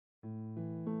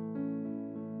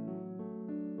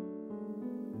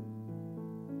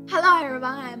Hello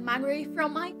everyone, I'm Margaret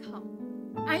from iAICON.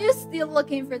 Are you still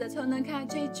looking for the toner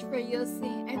cartridge for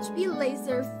using HP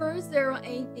Laser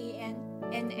 408AN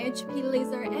and HP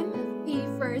Laser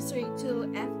MFP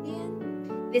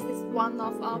 432FN? This is one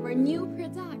of our new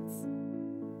products.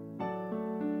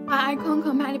 iAICON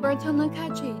compatible toner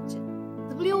cartridge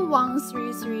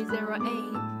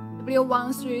W1330A,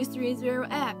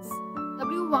 W1330X,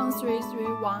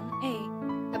 W1331A,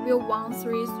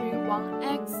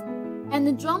 W1331X, and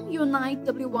the drum unite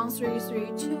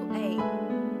W1332A.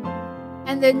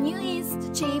 And the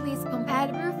newest chip is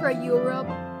compatible for Europe,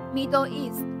 Middle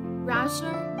East,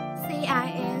 Russia,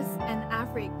 CIS, and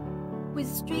Africa, with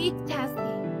strict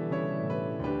testing.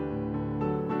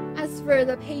 As for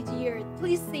the page yield,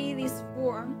 please see this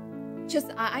form. Choose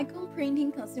iAICON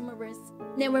printing consumables.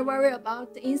 Never worry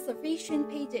about the insufficient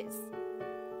pages.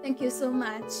 Thank you so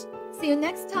much. See you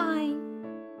next time.